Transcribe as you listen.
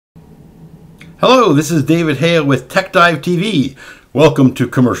Hello, this is David Hale with TechDiveTV. Welcome to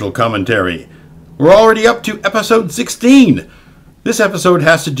Commercial Commentary. We're already up to episode 16. This episode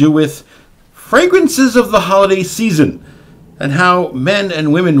has to do with fragrances of the holiday season and how men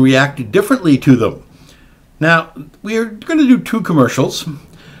and women react differently to them. Now, we're going to do two commercials,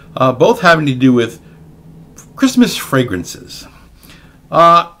 both having to do with Christmas fragrances.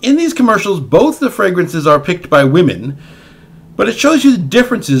 In these commercials, both the fragrances are picked by women, but it shows you the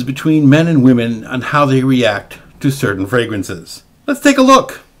differences between men and women and how they react to certain fragrances. Let's take a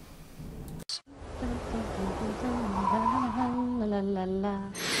look.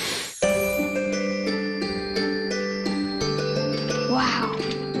 Wow.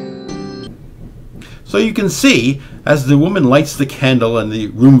 So you can see, as the woman lights the candle and the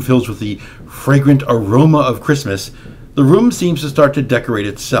room fills with the fragrant aroma of Christmas, the room seems to start to decorate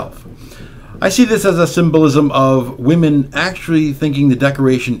itself. I see this as a symbolism of women actually thinking the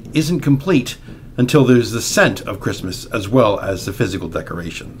decoration isn't complete until there's the scent of Christmas as well as the physical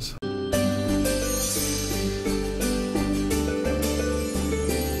decorations.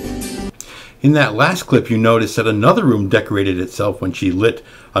 In that last clip, you notice that another room decorated itself when she lit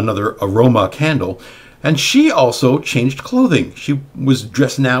another aroma candle, and she also changed clothing. She was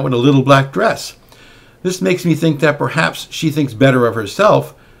dressed now in a little black dress. This makes me think that perhaps she thinks better of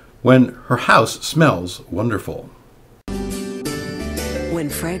herself when her house smells wonderful. When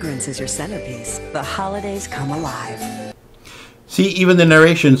fragrance is your centerpiece, the holidays come alive. See, even the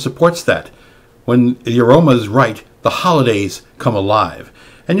narration supports that. When the aroma is right, the holidays come alive.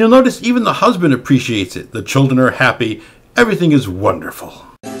 And you'll notice even the husband appreciates it. The children are happy. Everything is wonderful.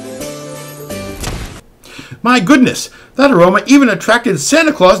 My goodness, that aroma even attracted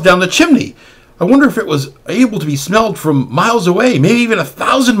Santa Claus down the chimney. I wonder if it was able to be smelled from miles away, maybe even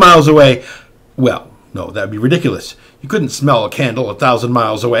 1,000 miles away. Well, no, that'd be ridiculous. You couldn't smell a candle 1,000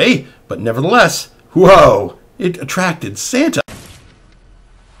 miles away, but nevertheless, whoa, it attracted Santa.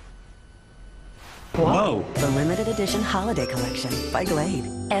 Whoa! The limited edition holiday collection by Glade.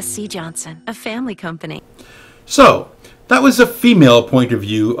 SC Johnson, a family company. So, that was a female point of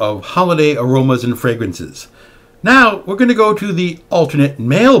view of holiday aromas and fragrances. Now, we're going to go to the alternate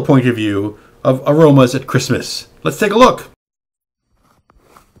male point of view of aromas at Christmas. Let's take a look.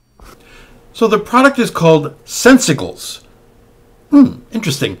 So the product is called Sensicles.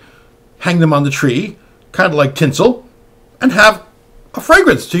 Interesting. Hang them on the tree, kind of like tinsel, and have a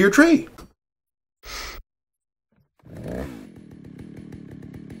fragrance to your tree.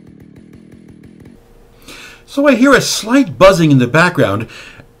 So I hear a slight buzzing in the background,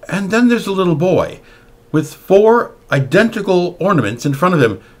 and then there's a little boy with 4 identical ornaments in front of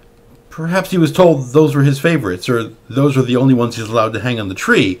him. Perhaps he was told those were his favorites, or those are the only ones he's allowed to hang on the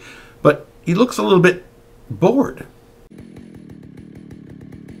tree, but he looks a little bit bored.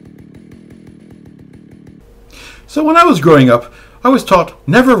 So when I was growing up, I was taught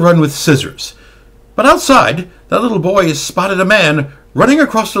never run with scissors. But outside, that little boy has spotted a man running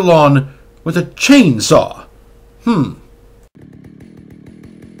across the lawn with a chainsaw.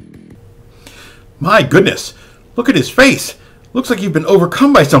 My goodness, look at his face. Looks like you've been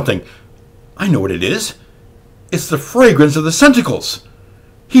overcome by something. I know what it is. It's the fragrance of the Sensicles.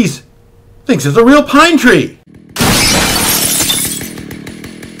 He thinks it's a real pine tree.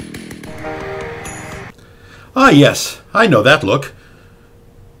 Ah, yes, I know that look.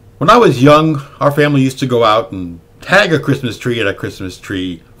 When I was young, our family used to go out and tag a Christmas tree at a Christmas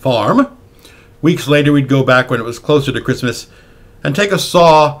tree farm. Weeks later, we'd go back when it was closer to Christmas and take a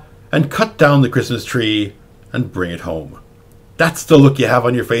saw and cut down the Christmas tree and bring it home. That's the look you have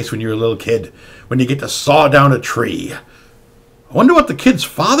on your face when you're a little kid, when you get to saw down a tree. I wonder what the kid's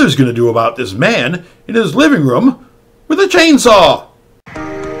father's going to do about this man in his living room with a chainsaw.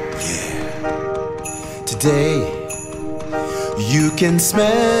 Yeah. Today, you can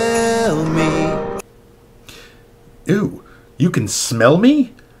smell me. Ew, you can smell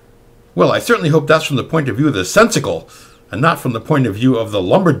me? Well, I certainly hope that's from the point of view of the sensicle, and not from the point of view of the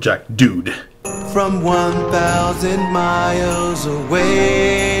lumberjack dude. From 1,000 miles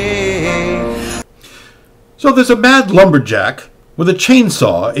away. So there's a mad lumberjack with a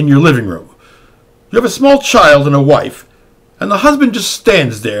chainsaw in your living room. You have a small child and a wife, and the husband just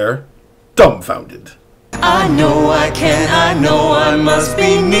stands there, dumbfounded. I know I can, I know I must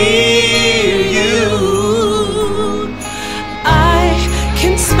be near you. I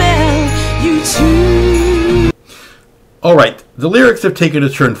can smell you too. All right, the lyrics have taken a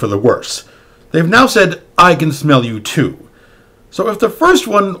turn for the worse. They've now said, I can smell you too. So if the first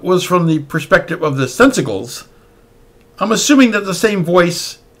one was from the perspective of the Sensicles, I'm assuming that the same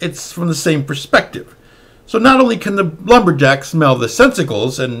voice, it's from the same perspective. So not only can the lumberjack smell the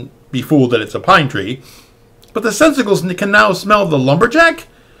Sensicles and be fooled that it's a pine tree. But the sensicles can now smell the lumberjack?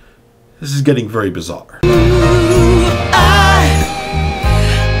 This is getting very bizarre.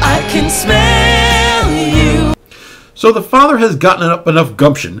 I can smell you. So the father has gotten up enough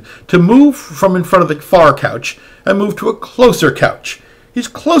gumption to move from in front of the far couch and move to a closer couch. He's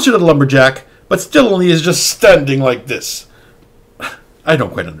closer to the lumberjack, but still only is just standing like this. I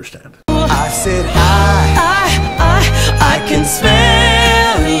don't quite understand. I said I can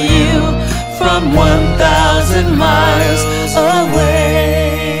smell you from 1,000 miles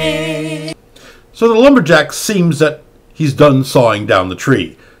away. So the lumberjack seems that he's done sawing down the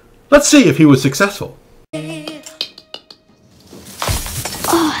tree. Let's see if he was successful.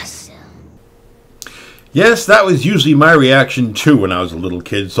 Awesome. Yes, that was usually my reaction too when I was a little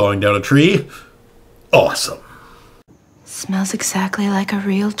kid sawing down a tree. Awesome. Smells exactly like a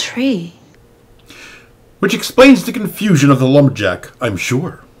real tree. Which explains the confusion of the lumberjack, I'm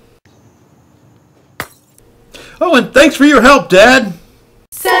sure. Oh, and thanks for your help, Dad!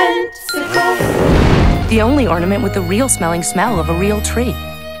 The only ornament with the real smelling smell of a real tree.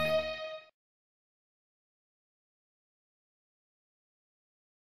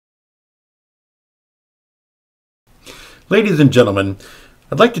 Ladies and gentlemen,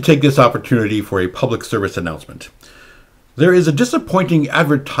 I'd like to take this opportunity for a public service announcement. There is a disappointing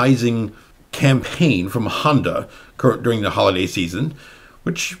advertising campaign from Honda during the holiday season,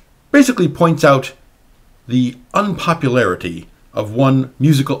 which basically points out the unpopularity of one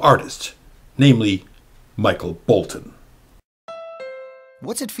musical artist, namely Michael Bolton.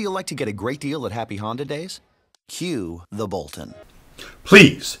 What's it feel like to get a great deal at Happy Honda Days? Cue the Bolton.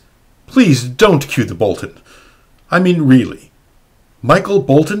 Please, please don't cue the Bolton. I mean, really. Michael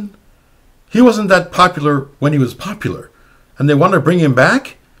Bolton? He wasn't that popular when he was popular, and they want to bring him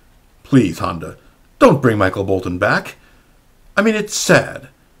back? Please, Honda, don't bring Michael Bolton back. I mean, it's sad.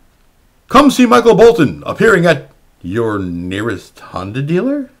 Come see Michael Bolton appearing at your nearest Honda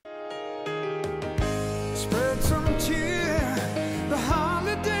dealer? Spread some cheer, the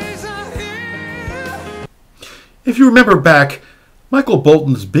holidays are here. If you remember back, Michael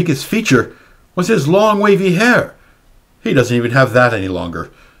Bolton's biggest feature was his long wavy hair. He doesn't even have that any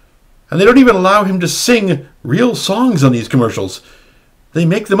longer. And they don't even allow him to sing real songs on these commercials. They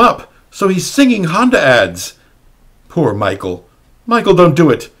make them up, so he's singing Honda ads. Poor Michael. Michael, don't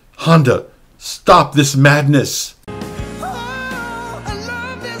do it. Honda, stop this madness. Oh, I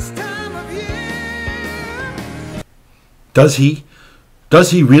love this time of year. Does he?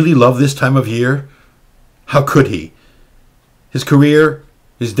 Does he really love this time of year? How could he? His career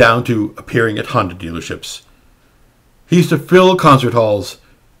is down to appearing at Honda dealerships. He used to fill concert halls.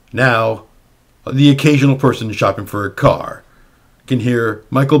 Now, the occasional person shopping for a car can hear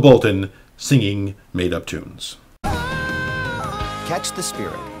Michael Bolton singing made-up tunes. Catch the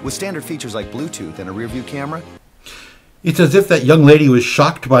spirit. With standard features like Bluetooth and a rear-view camera, It's as if that young lady was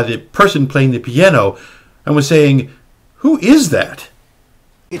shocked by the person playing the piano and was saying, "Who is that?"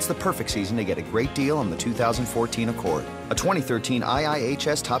 it's the perfect season to get a great deal on the 2014 Accord, a 2013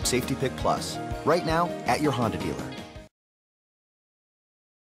 IIHS Top Safety Pick Plus. Right now, at your Honda dealer.